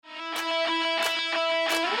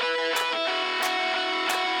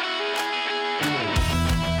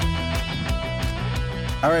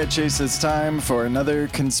All right, Chase, it's time for another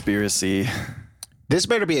conspiracy. This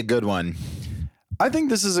better be a good one. I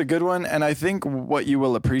think this is a good one, and I think what you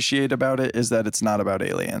will appreciate about it is that it's not about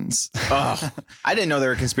aliens. Oh, I didn't know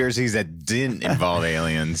there were conspiracies that didn't involve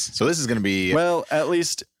aliens. So this is going to be... Well, at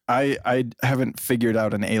least I haven't figured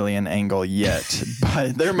out an alien angle yet,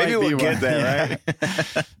 but there might be one. Maybe we'll get there,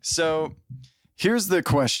 right? So here's the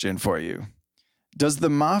question for you. Does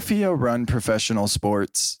the Mafia run professional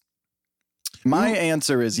sports? My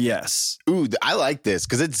answer is yes. Ooh, I like this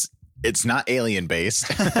because it's not alien based.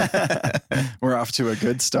 We're off to a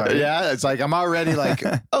good start. Yeah, it's like I'm already like,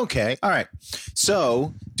 okay, all right.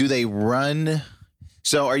 So do they run?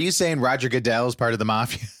 So are you saying Roger Goodell is part of the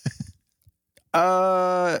Mafia?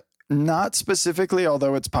 Not specifically,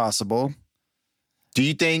 although it's possible. Do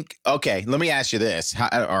you think? Okay, let me ask you this: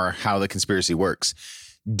 how the conspiracy works?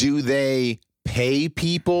 Do they pay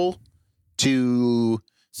people to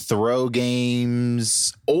throw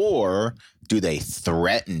games, or do they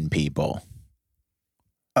threaten people?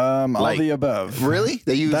 All the above. Really?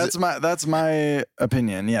 They use that's my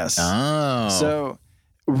opinion. Yes. Oh. So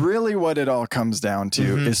really what it all comes down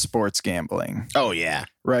to is sports gambling. Oh yeah.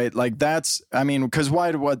 Right? Like because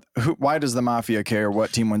why does the Mafia care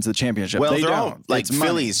what team wins the championship? Well, they they're don't. all like It's money.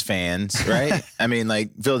 Phillies fans, right? I mean,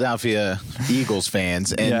 like Philadelphia Eagles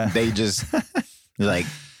fans, and they just like,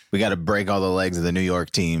 we got to break all the legs of the New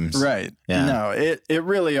York teams. Right. Yeah. No, it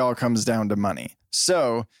really all comes down to money.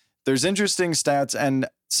 So there's interesting stats, and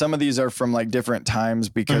some of these are from like different times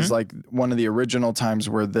because like one of the original times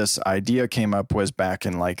where this idea came up was back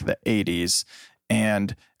in like the 80s.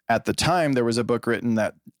 And at the time, there was a book written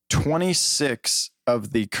that 26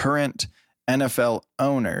 of the current NFL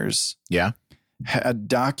owners had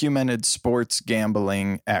documented sports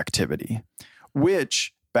gambling activity,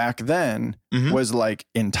 which back then was like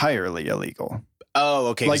entirely illegal. Oh,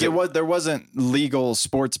 okay. Like there wasn't legal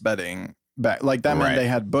sports betting back. Like that meant they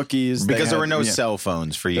had bookies because there were no cell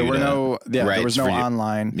phones for you. There was no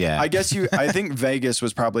online. Yeah. I guess I think Vegas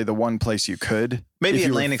was probably the one place you could. Maybe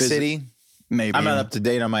Atlantic City. Maybe. I'm not up to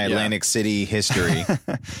date on my Atlantic City history,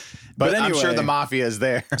 but anyway, I'm sure the Mafia is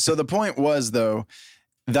there. So the point was, though,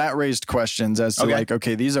 that raised questions as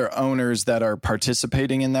to these are owners that are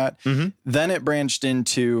participating in that. Then it branched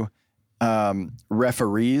into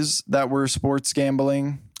referees that were sports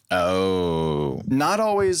gambling. Oh. Not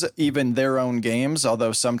always even their own games,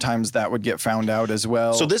 although sometimes that would get found out as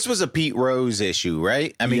well. So this was a Pete Rose issue,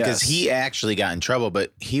 right? I mean, because he actually got in trouble,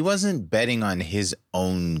 but he wasn't betting on his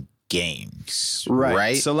own games.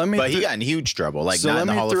 Right? So but he got in huge trouble, like not in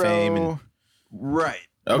the Hall of Fame. Right.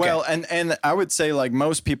 Okay. Well, and I would say like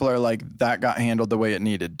most people are like that got handled the way it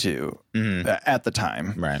needed to at the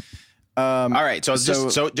time. Right. All right. So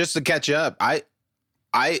just to catch you up, I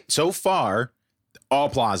so far all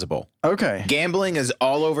plausible. Okay. Gambling is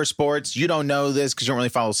all over sports. You don't know this because you don't really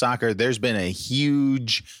follow soccer. There's been a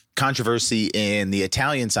huge controversy in the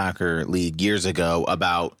Italian soccer league years ago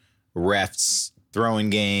about refs throwing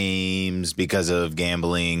games because of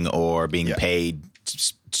gambling or being paid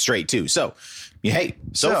straight too. So, hey,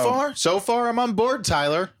 so far I'm on board,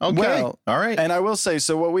 Tyler. Okay. Well, all right. And I will say,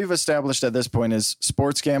 so what we've established at this point is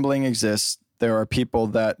sports gambling exists. There are people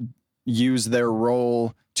that use their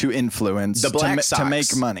role to influence the Black Sox, to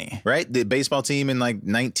make money. Right? The baseball team in like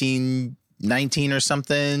 1919 or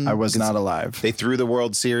something. I was not alive. They threw the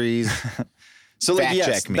World Series. So fact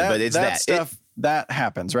check me, but it's that stuff that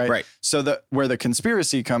happens, right? Right. So where the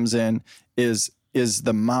conspiracy comes in is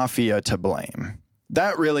the Mafia to blame.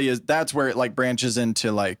 That really is. That's where it like branches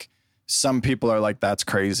into like some people are like, that's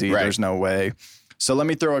crazy. Right. There's no way. So let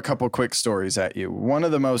me throw a couple quick stories at you. One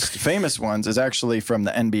of the most famous ones is actually from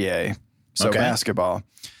the NBA. So basketball.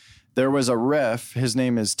 There was a ref. His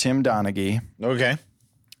name is Tim Donaghy. Okay.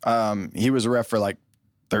 He was a ref for like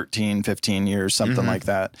 13, 15 years, something like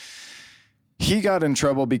that. He got in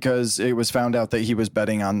trouble because it was found out that he was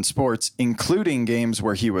betting on sports, including games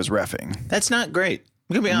where he was reffing. That's not great.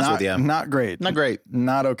 I'm going to be honest with you. Not great. Not great.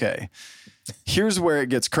 Not okay. Here's where it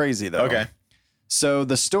gets crazy, though. Okay. So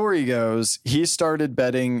the story goes, he started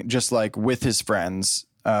betting just like with his friends.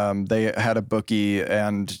 They had a bookie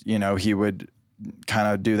and, he would kind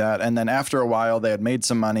of do that. And then after a while, they had made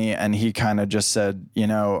some money and he kind of just said,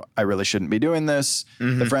 I really shouldn't be doing this.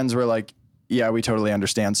 The friends were like, yeah, we totally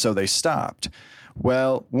understand. So they stopped.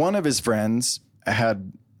 Well, one of his friends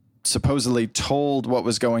had supposedly told what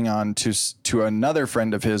was going on to another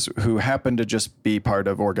friend of his who happened to just be part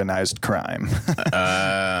of organized crime.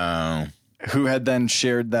 Who had then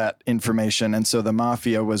shared that information. And so the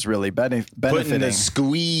Mafia was really benefiting. Putting the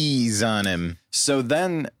squeeze on him. So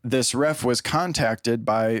then this ref was contacted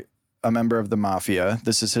by a member of the Mafia.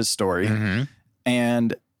 This is his story.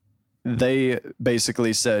 And they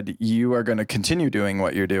basically said, you are going to continue doing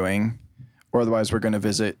what you're doing, or otherwise we're going to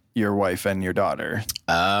visit your wife and your daughter.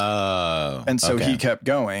 Oh. And so he kept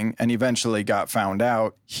going and eventually got found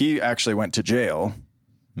out. He actually went to jail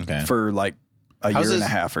for like a year and a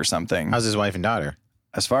half or something. How's his wife and daughter?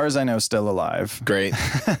 As far as I know, still alive. Great.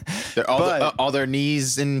 All their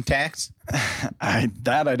knees intact? I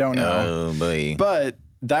don't know. Oh, boy. But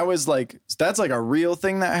that's like a real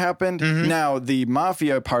thing that happened. Mm-hmm. Now, the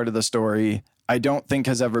mafia part of the story, I don't think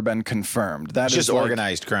has ever been confirmed. That it's is just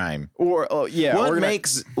organized crime. Or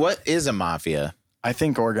What is a mafia? I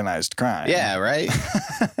think organized crime. Yeah, right?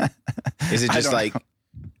 Is it just like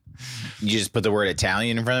you just put the word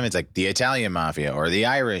Italian in front of it? It's like the Italian mafia or the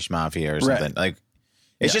Irish mafia or something. Right. Like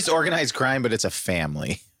it's just organized crime, but it's a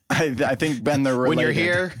family. I think, Ben, they're related. When you're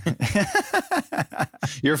here,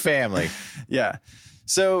 your family. Yeah.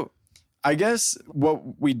 So I guess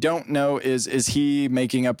what we don't know is he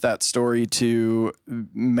making up that story to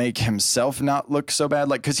make himself not look so bad?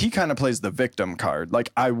 Like, because he kind of plays the victim card.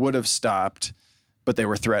 Like, I would have stopped, but they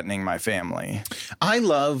were threatening my family. I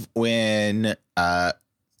love when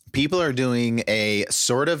people are doing a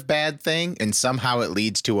sort of bad thing and somehow it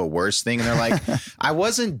leads to a worse thing. And they're like, I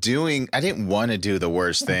didn't want to do the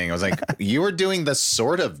worst thing. I was like, you were doing the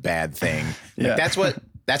sort of bad thing. Like, that's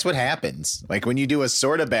what happens. Like when you do a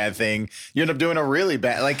sort of bad thing, you end up doing a really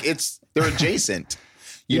bad, like they're adjacent.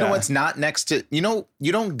 You know what's not next to, you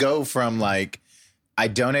don't go from like, I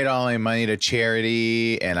donate all my money to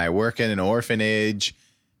charity and I work in an orphanage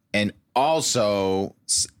and also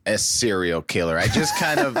a serial killer. I just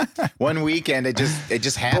kind of one weekend it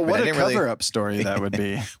just happened. But what a cover-up story that would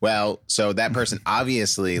be. Well, so that person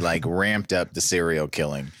obviously like ramped up the serial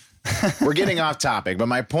killing. We're getting off topic, but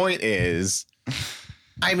my point is,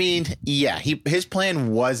 I mean, yeah, his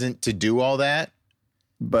plan wasn't to do all that,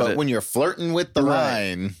 but when you're flirting with the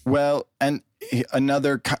line, well, and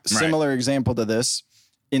another similar example to this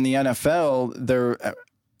in the NFL, there.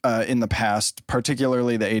 In the past,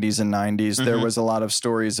 particularly the 80s and 90s, there was a lot of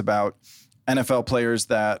stories about NFL players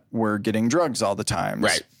that were getting drugs all the time.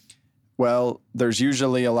 Right. Well, there's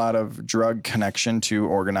usually a lot of drug connection to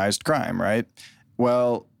organized crime, right?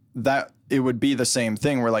 Well, that it would be the same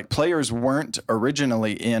thing where like players weren't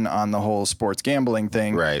originally in on the whole sports gambling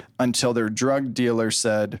thing until their drug dealer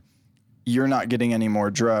said, you're not getting any more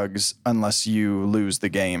drugs unless you lose the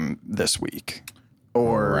game this week.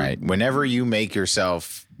 Or whenever you make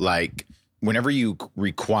yourself like whenever you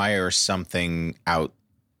require something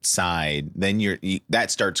outside, then that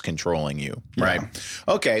starts controlling you. Right.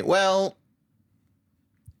 Okay. Well,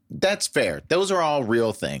 that's fair. Those are all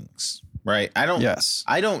real things. Right. I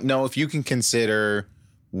don't know if you can consider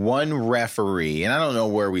one referee, and I don't know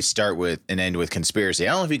where we start with and end with conspiracy.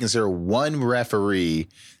 I don't know if you consider one referee.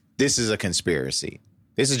 This is a conspiracy.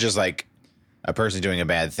 This is just like a person doing a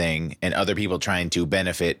bad thing and other people trying to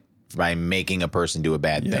benefit by making a person do a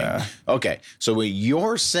bad thing. Okay. So what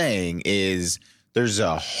you're saying is there's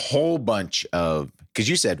a whole bunch of, because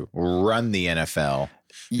you said run the NFL,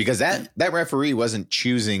 because that referee wasn't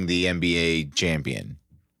choosing the NBA champion,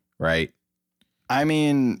 right? I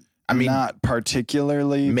mean, not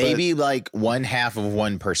particularly. Maybe like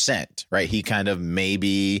 0.5%, right? He kind of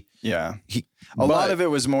maybe. Yeah. A lot of it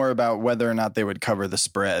was more about whether or not they would cover the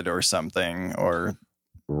spread or something or.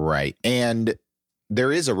 Right. And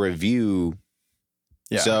there is a review.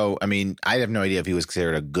 Yeah. So, I mean, I have no idea if he was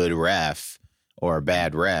considered a good ref or a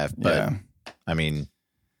bad ref, but I mean,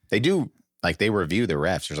 they do like they review the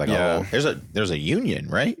refs. There's like, there's a union,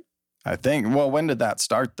 right? I think. Well, when did that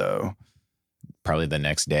start though? Probably the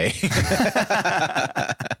next day.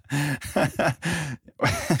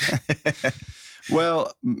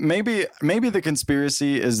 Well, maybe the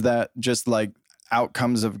conspiracy is that just like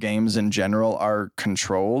outcomes of games in general are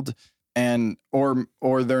controlled and or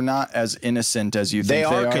they're not as innocent as you think they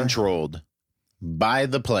are. They are controlled by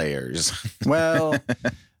the players. Well,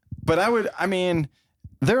 but I mean,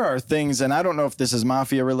 there are things, and I don't know if this is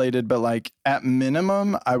mafia related, but like at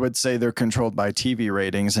minimum, I would say they're controlled by TV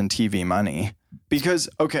ratings and TV money. Because,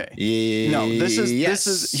 this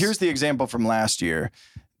is here's the example from last year.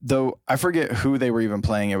 Though I forget who they were even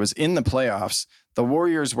playing. It was in the playoffs. The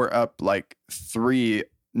Warriors were up like 3-0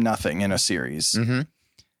 in a series. Mm-hmm.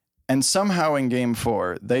 And somehow in game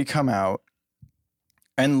 4, they come out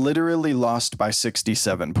and literally lost by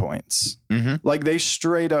 67 points. Mm-hmm. Like they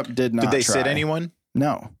straight up did not try. Did they sit anyone?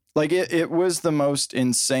 No. Like it was the most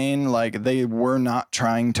insane. Like they were not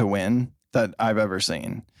trying to win that I've ever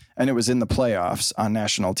seen. And it was in the playoffs on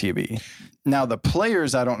national TV. Now, the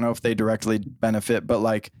players, I don't know if they directly benefit, but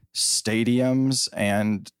like stadiums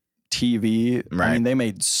and TV. I Right. mean, they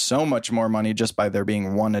made so much more money just by there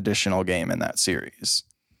being one additional game in that series.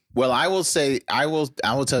 Well, I will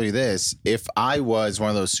tell you this. If I was one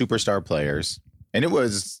of those superstar players, and it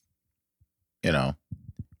was, that's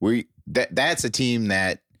a team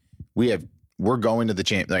that we're going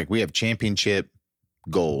to we have championship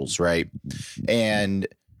goals, right? And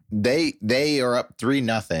they are up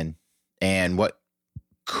 3-0. And what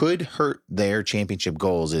could hurt their championship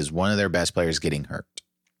goals is one of their best players getting hurt.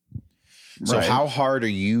 So Right. how hard are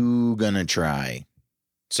you going to try?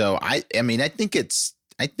 So I think it's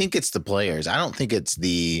the players. I don't think it's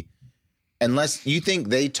unless you think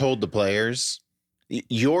they told the players,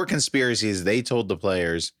 your conspiracy is they told the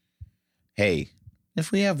players, hey,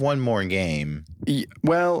 if we have one more game.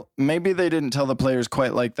 Well, maybe they didn't tell the players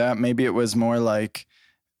quite like that. Maybe it was more like,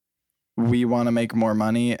 we want to make more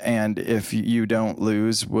money, and if you don't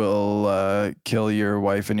lose, we'll kill your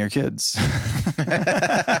wife and your kids.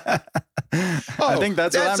 I think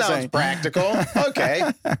that's what I'm saying. That sounds practical.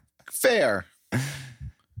 Okay, fair.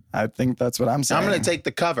 I think that's what I'm saying. I'm going to take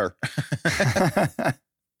the cover.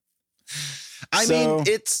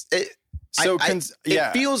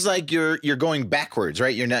 It feels like you're going backwards,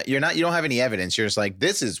 right? You don't have any evidence. You're just like,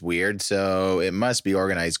 this is weird. So it must be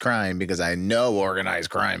organized crime because I know organized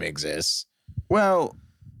crime exists. Well,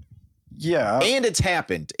 yeah. And it's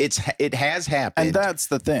happened. It has happened. And that's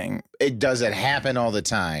the thing. Does it happen all the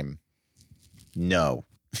time? No.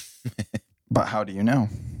 But how do you know?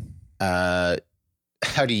 How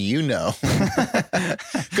do you know?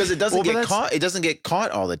 Because it doesn't get caught. It doesn't get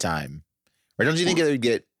caught all the time. Or don't you think it would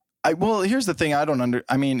get? Well, here's the thing.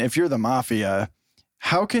 I mean, if you're the mafia,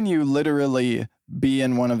 how can you literally be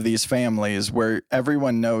in one of these families where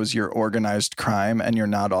everyone knows you're organized crime and you're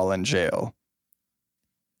not all in jail?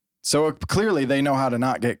 So clearly they know how to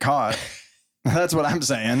not get caught. That's what I'm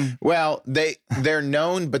saying. Well, they're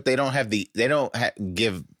known, but they don't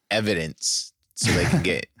give evidence so they can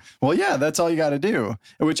get. Well, yeah, that's all you got to do.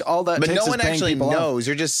 Which all that, but takes no is one paying actually people knows.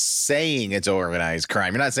 You're just saying it's organized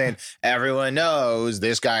crime. You're not saying everyone knows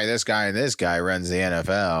this guy, and this guy runs the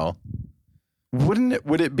NFL.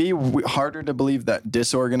 Would it be harder to believe that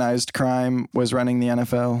disorganized crime was running the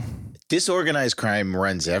NFL? Disorganized crime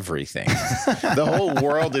runs everything. The whole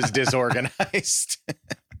world is disorganized.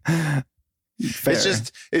 Fair.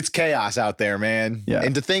 It's chaos out there, man. Yeah.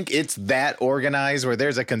 And to think it's that organized where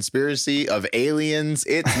there's a conspiracy of aliens,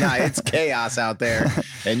 it's chaos out there.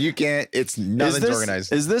 And nothing's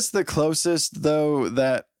organized. Is this the closest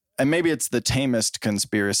though and maybe it's the tamest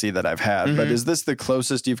conspiracy that I've had, but is this the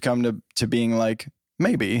closest you've come to being like,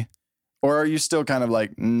 maybe? Or are you still kind of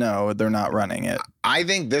like, no, they're not running it? I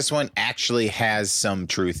think this one actually has some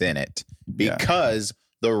truth in it because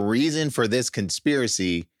the reason for this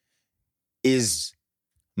conspiracy is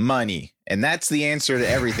money. And that's the answer to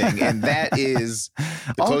everything. And that is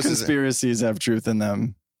the all closest. Conspiracies have truth in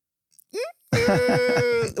them.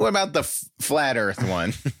 What about the flat earth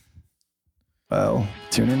one? Well,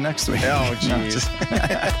 tune in next week. Oh, jeez.